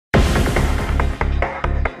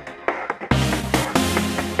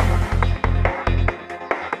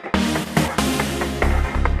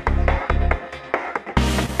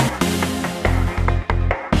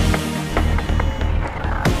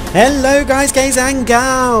Hello guys, gays and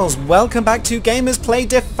gals! Welcome back to Gamers Play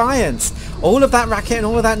Defiance. All of that racket and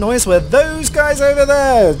all of that noise were those guys over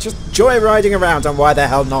there, just joyriding around, and why the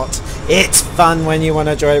hell not? It's fun when you want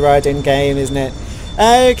to joyride in game, isn't it?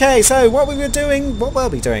 Okay, so what were we doing?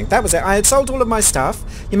 That was it. I had sold all of my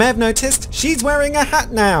stuff. You may have noticed she's wearing a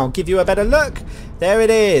hat now. Give you a better look. There it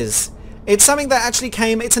is. It's something that actually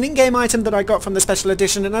came, it's an in-game item that I got from the special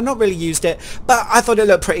edition and I've not really used it, but I thought it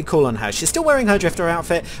looked pretty cool on her. She's still wearing her drifter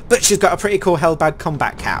outfit, but she's got a pretty cool Hellbag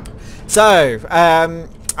combat cap. So,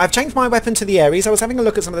 I've changed my weapon to the Ares. I was having a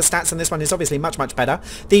look at some of the stats and this one is obviously much better.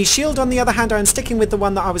 The shield on the other hand, I'm sticking with the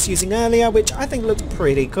one that I was using earlier, which I think looks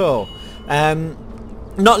pretty cool.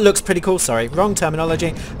 Not looks pretty cool, sorry, wrong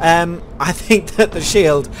terminology. I think that the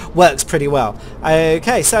shield works pretty well.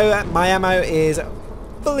 Okay, so my ammo is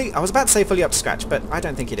fully, I was about to say fully up to scratch, but I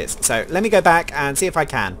don't think it is. So let me go back and see if I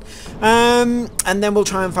can. And then we'll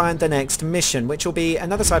try and find the next mission, which will be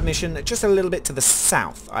another side mission just a little bit to the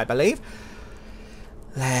south, I believe.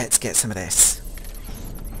 Let's get some of this.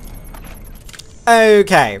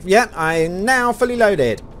 Okay, yeah, I'm now fully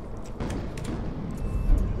loaded.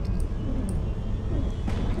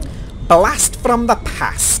 Blast from the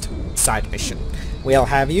past side mission. We'll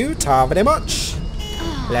have you, ta very much.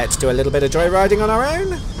 Let's do a little bit of joyriding on our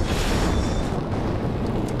own.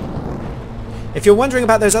 If you're wondering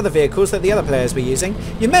about those other vehicles that the other players were using,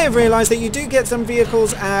 you may have realised that you do get some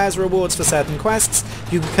vehicles as rewards for certain quests.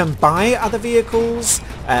 You can buy other vehicles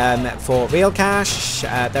for real cash.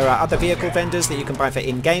 There are other vehicle vendors that you can buy for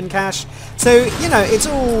in-game cash. So, you know,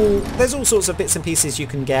 there's all sorts of bits and pieces you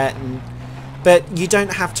can get, but you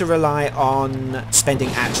don't have to rely on spending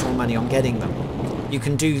actual money on getting them. You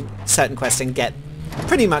can do certain quests and get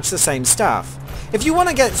pretty much the same stuff. If you want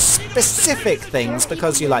to get specific things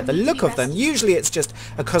because you like the look of them, usually it's just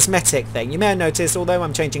a cosmetic thing. You may have noticed, although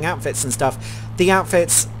I'm changing outfits and stuff, the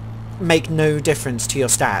outfits make no difference to your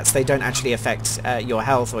stats. They don't actually affect your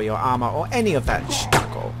health or your armor or any of that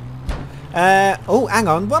shtickle. Oh, hang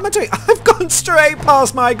on, what am I doing? I've gone straight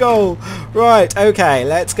past my goal. Right, okay,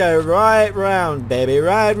 let's go right round, baby,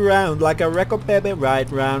 right round, like a record, baby, right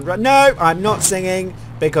round. No, I'm not singing,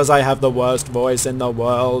 because I have the worst voice in the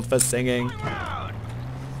world for singing.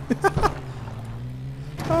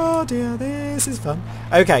 Oh dear, this is fun.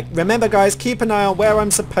 Okay, remember guys, keep an eye on where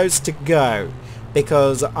I'm supposed to go,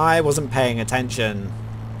 because I wasn't paying attention.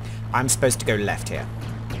 I'm supposed to go left here.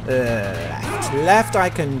 Left I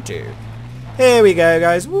can do. Here we go,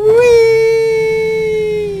 guys. Whee!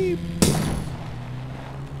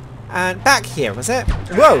 And back here, was it?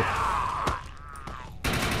 Whoa!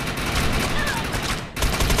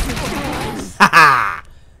 Haha!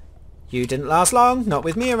 You didn't last long, not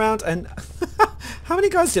with me around, and how many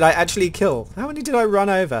guys did I actually kill? How many did I run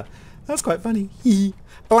over? That's quite funny.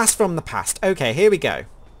 Blast from the past. Okay, here we go.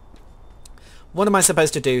 What am I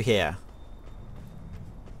supposed to do here?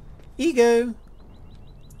 Ego.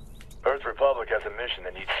 Earth Republic has a mission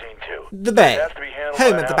that needs seen to. The Bay,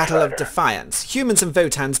 home of the Battle of Defiance. Humans and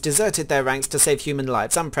Votans deserted their ranks to save human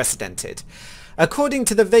lives, unprecedented. According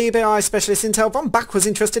to the VBI specialist intel, Von Bach was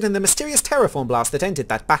interested in the mysterious terraform blast that ended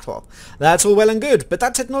that battle. That's all well and good, but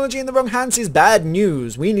that technology in the wrong hands is bad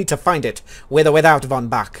news. We need to find it, with or without Von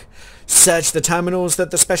Bach. Search the terminals that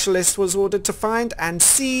the specialist was ordered to find and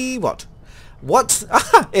see what? What?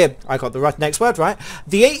 Aha! I got the next word right.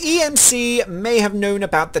 The EMC may have known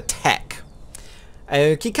about the tech.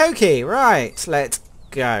 Okie dokie. Right, let's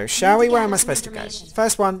go. Shall we? Where am I supposed to go?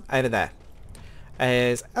 First one, over there.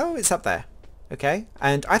 Oh, it's up there. Okay.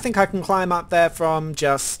 And I think I can climb up there from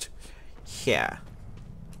just here.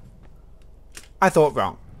 I thought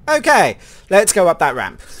wrong. Okay, let's go up that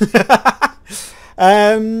ramp.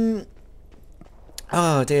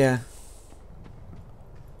 Oh dear.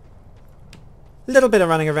 Little bit of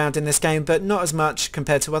running around in this game, but not as much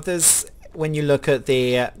compared to others when you look at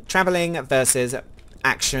the travelling versus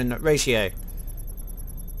action ratio.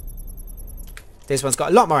 This one's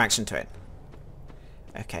got a lot more action to it.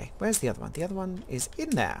 Okay, where's the other one? The other one is in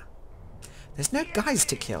there. There's no guys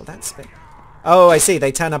to kill, that's it. Oh, I see,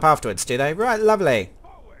 they turn up afterwards, do they? Right, lovely.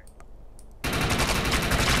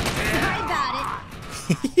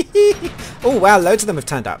 Oh wow, loads of them have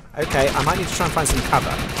turned up. Okay, I might need to try and find some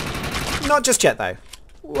cover. Not just yet, though.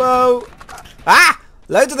 Whoa. Ah!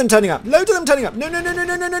 Loads of them turning up. Loads of them turning up. No, no, no, no,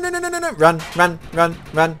 no, no, no, no, no, no, no. Run, run, run,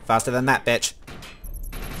 run. Faster than that, bitch.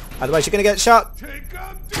 Otherwise, you're going to get shot.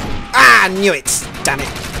 Ah, knew it. Damn it.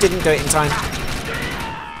 Didn't do it in time.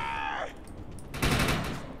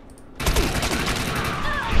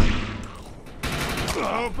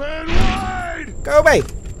 Open wide. Go away.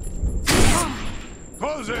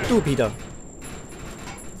 Close it. Stupido.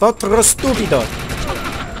 Votre stupido.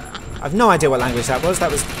 I've no idea what language that was. That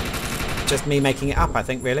was just me making it up, I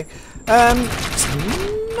think, really. It's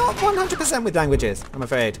not 100% with languages, I'm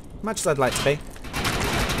afraid. Much as I'd like to be.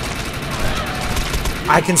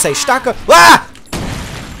 I can say Staka. Ah!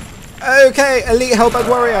 Okay, elite Hellbug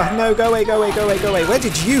warrior. No, go away, go away, go away, go away. Where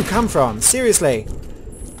did you come from? Seriously.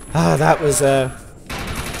 Ah, that was enough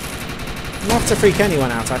to freak anyone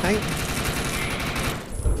out, I think.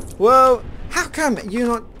 Whoa! How come you're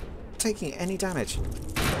not taking any damage?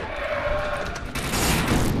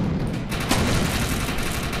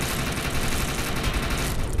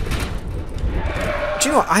 Do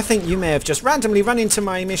you know what? I think you may have just randomly run into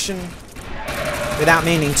my mission without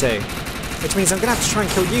meaning to. Which means I'm going to have to try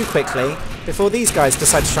and kill you quickly before these guys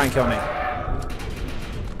decide to try and kill me.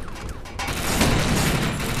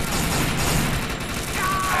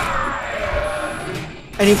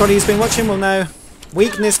 Anybody who's been watching will know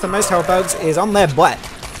weakness for most Hellbugs is on their butt.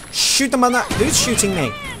 Shoot them on that. Who's shooting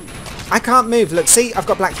me? I can't move. Look, see? I've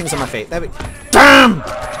got black things on my feet. There we... Damn!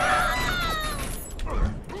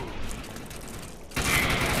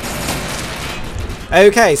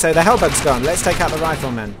 Okay, so the Hellbug's gone. Let's take out the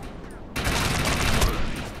Rifleman.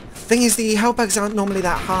 Thing is, the Hellbugs aren't normally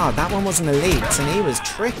that hard. That one was an elite, and he was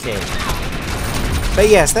tricky. But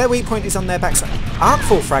yes, their weak point is on their backside.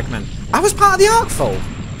 Arcfall fragment. I was part of the Arcfall.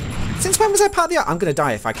 Since when was I part of the Arc? I'm going to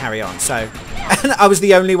die if I carry on, so... And I was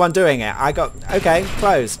the only one doing it. I got... Okay,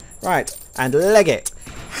 close. Right, and leg it.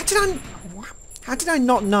 How did I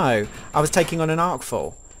not know I was taking on an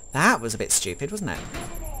Arcfall? That was a bit stupid, wasn't it?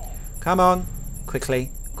 Come on. Quickly,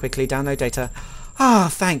 download data. Ah,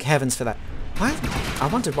 thank heavens for that. Why? I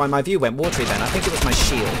wondered why my view went watery then. I think it was my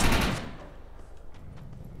shield.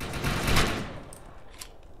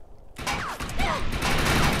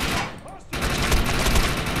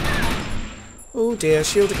 Oh dear,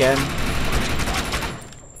 shield again.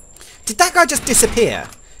 Did that guy just disappear?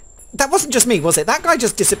 That wasn't just me, was it? That guy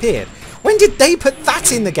just disappeared. When did they put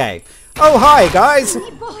that in the game? Oh, hi, guys.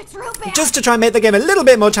 Just to try and make the game a little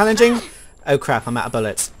bit more challenging. Oh crap, I'm out of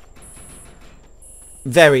bullets.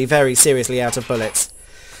 Very, very seriously out of bullets.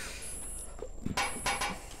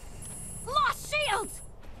 Lost shields.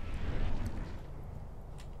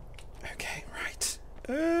 Okay, right.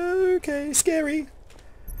 Okay, scary.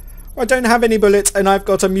 I don't have any bullets and I've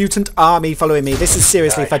got a mutant army following me. This is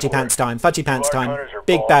seriously Fudgy Pants time. Fudgy Pants time.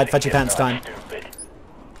 Big bad Fudgy Pants time.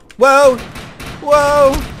 Whoa!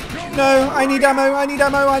 Whoa! No, I need ammo, I need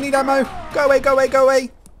ammo, I need ammo. Go away, go away, go away.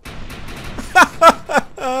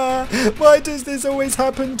 Why does this always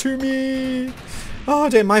happen to me? Oh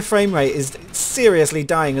dear, my frame rate is seriously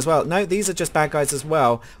dying as well. No, these are just bad guys as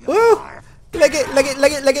well. Woo! Leg it, leg it,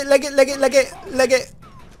 leg it, leg it, leg it, leg it, leg it, leg it.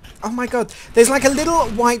 Oh my god. There's like a little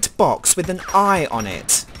white box with an eye on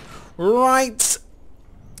it. Right...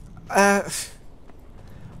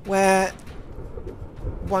 where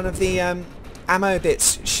one of the ammo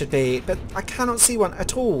bits should be, but I cannot see one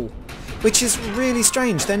at all. Which is really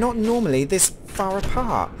strange. They're not normally this far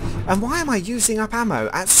apart. And why am I using up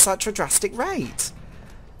ammo at such a drastic rate?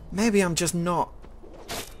 Maybe I'm just not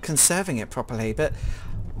conserving it properly, but...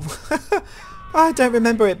 I don't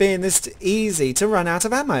remember it being this easy to run out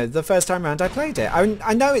of ammo the first time round I played it.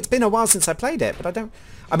 I know it's been a while since I played it, but I don't...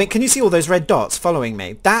 I mean, can you see all those red dots following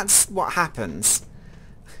me? That's what happens.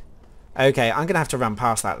 Okay, I'm going to have to run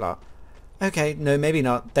past that lot. Okay, no, maybe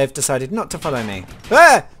not. They've decided not to follow me.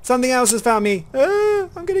 Ah! Something else has found me. Ah!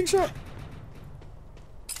 I'm getting shot.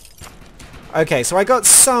 Okay, so I got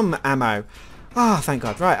some ammo. Ah, oh, thank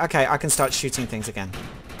God. Right, okay, I can start shooting things again.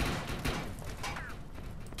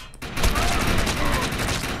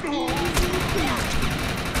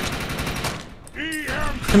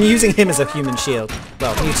 I'm using him as a human shield.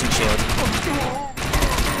 Well, mutant shield.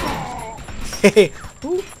 Hehe.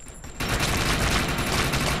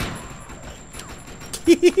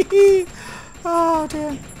 Oh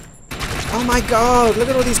dear. Oh my god, look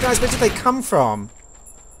at all these guys. Where did they come from?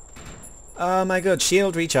 Oh my god,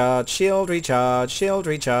 shield recharge, shield recharge, shield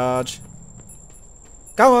recharge.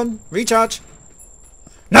 Go on, recharge.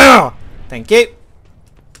 No! Thank you.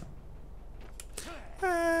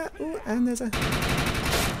 Ooh, and there's a...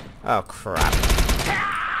 Oh crap.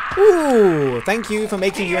 Ooh, thank you for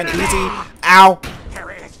making you an easy... Ow!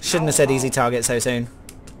 Shouldn't have said easy target so soon.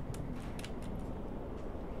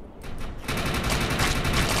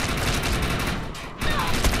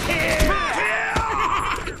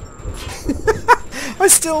 I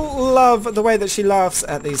still love the way that she laughs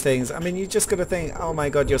at these things. I mean, you just gotta think, oh my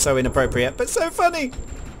god, you're so inappropriate, but so funny!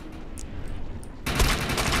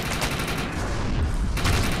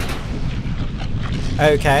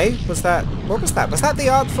 Okay, was that... What was that? Was that the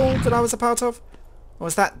Artful that I was a part of? Or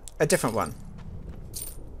was that a different one?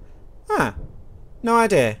 No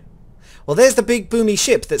idea. Well, there's the big boomy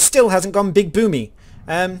ship that still hasn't gone big boomy.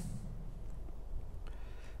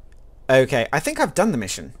 Okay, I think I've done the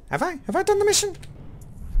mission. Have I? Have I done the mission?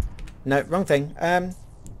 No, wrong thing.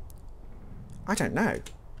 I don't know.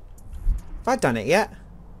 Have I done it yet?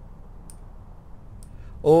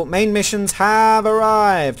 All main missions have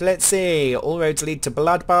arrived. Let's see. All roads lead to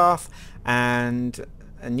Bloodbath and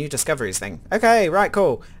a new discoveries thing. Okay, right,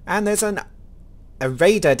 cool. And there's a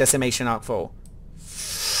raider decimation arcfall.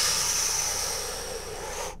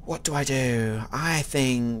 What do I do? I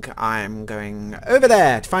think I'm going over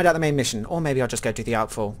there to find out the main mission. Or maybe I'll just go do the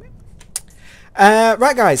arcfall.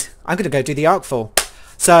 Right, guys. I'm going to go do the arcfall.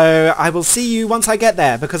 So I will see you once I get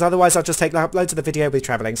there, because otherwise I'll just take loads of the video with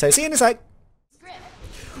travelling. So see you in a sec.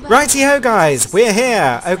 Righty-ho, guys. We're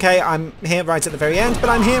here. Okay, I'm here right at the very end, but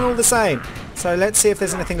I'm here all the same. So let's see if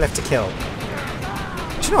there's anything left to kill. Do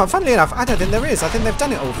you know what? Funnily enough, I don't think there is. I think they've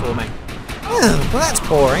done it all for me. Oh, well, that's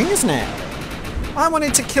boring, isn't it? I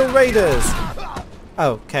wanted to kill raiders.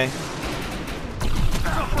 Oh, okay.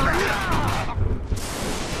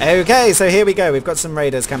 Okay, so here we go. We've got some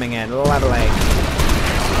raiders coming in. Lovely.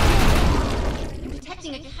 I'm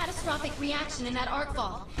detecting a catastrophic reaction in that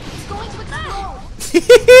arcfall. It's going to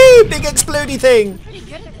explode. Big explodey thing. Pretty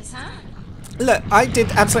good at this, huh? Look, I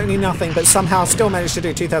did absolutely nothing, but somehow still managed to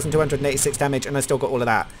do 2,286 damage, and I still got all of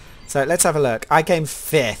that. So let's have a look. I came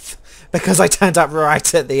 5th. Because I turned up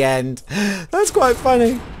right at the end. That's quite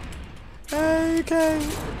funny. Okay.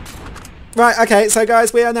 Right, okay, so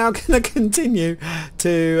guys, we are now going to continue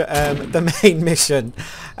to the main mission.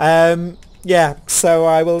 Yeah, so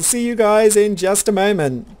I will see you guys in just a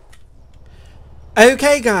moment.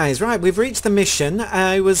 Okay, guys, right, we've reached the mission.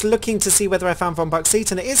 I was looking to see whether I found Von Buck's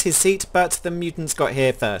seat, and it is his seat, but the mutants got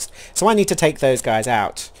here first. So I need to take those guys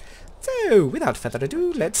out. So, without further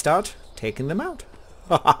ado, let's start taking them out.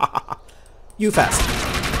 You first.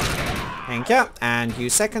 Thank you. And you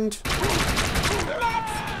second.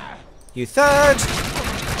 You third.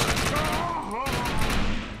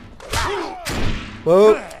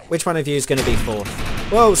 Whoa. Which one of you is going to be fourth?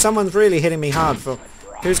 Whoa, someone's really hitting me hard for...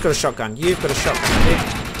 Who's got a shotgun? You've got a shotgun.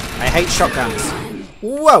 I hate shotguns.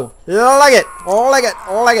 Whoa. Like it. Like it.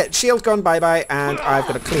 Like it. Shield gone bye-bye. And I've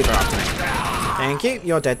got a cleaver after me. Thank you.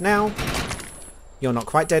 You're dead now. You're not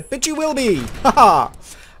quite dead, but you will be! Haha!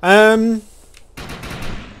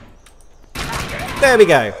 There we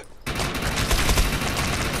go.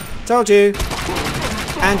 Told you.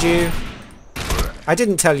 And you. I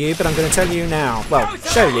didn't tell you, but I'm going to tell you now. Well,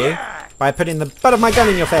 show you. By putting the butt of my gun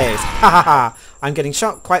in your face. Ha ha ha! I'm getting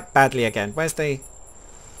shot quite badly again. Where's the...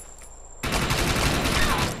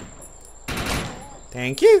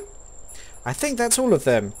 Thank you. I think that's all of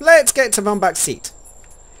them. Let's get to Von Buck's seat.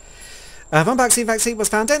 Von Buck's seat was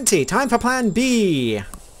found empty. Time for plan B.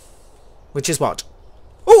 Which is what?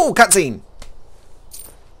 Ooh, cutscene!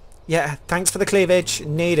 Yeah, thanks for the cleavage.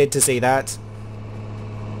 Needed to see that.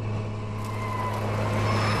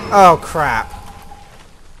 Oh, crap.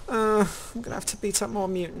 I'm gonna have to beat up more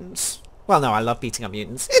mutants. Well, no, I love beating up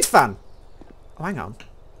mutants. It's fun! Oh, hang on.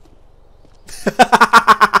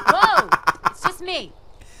 Whoa! It's just me.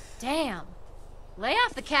 Damn. Lay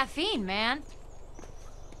off the caffeine, man.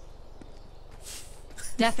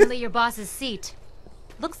 Definitely your boss's seat.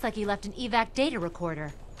 Looks like he left an evac data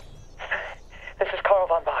recorder. This is Carl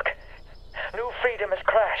von Buck. New Freedom has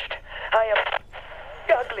crashed. I am...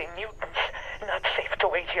 ugly mutants. Not safe to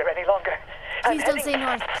wait here any longer. Please don't say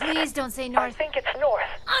north. Please don't say I north. think it's north.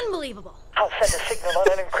 Unbelievable. I'll send a signal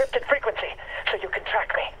on an encrypted frequency so you can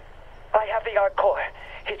track me. I have the ARC core.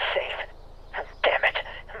 It's safe. Damn it.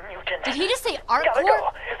 Mutant. Did he just say ARC Gotta core? go.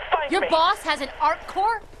 Find Your me. boss has an ARC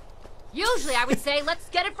core? Usually I would say let's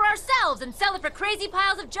get it for ourselves and sell it for crazy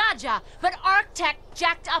piles of Jaja, but ArcTech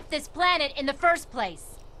jacked up this planet in the first place.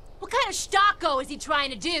 What kind of stocko is he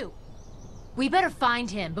trying to do? We better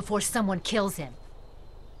find him before someone kills him.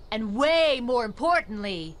 And way more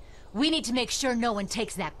importantly, we need to make sure no one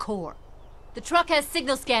takes that core. The truck has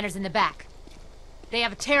signal scanners in the back. They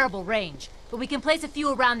have a terrible range, but we can place a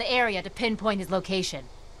few around the area to pinpoint his location.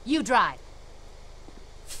 You drive.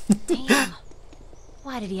 Damn.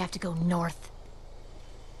 Why did he have to go north?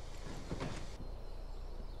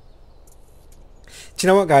 Do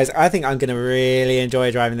you know what, guys? I think I'm going to really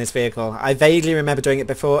enjoy driving this vehicle. I vaguely remember doing it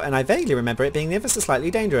before, and I vaguely remember it being ever so slightly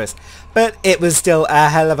dangerous. But it was still a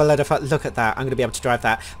hell of a lot of fun. Look at that. I'm going to be able to drive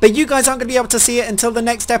that. But you guys aren't going to be able to see it until the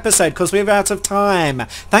next episode, because we're out of time.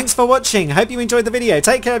 Thanks for watching. Hope you enjoyed the video.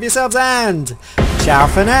 Take care of yourselves, and ciao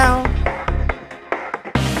for now.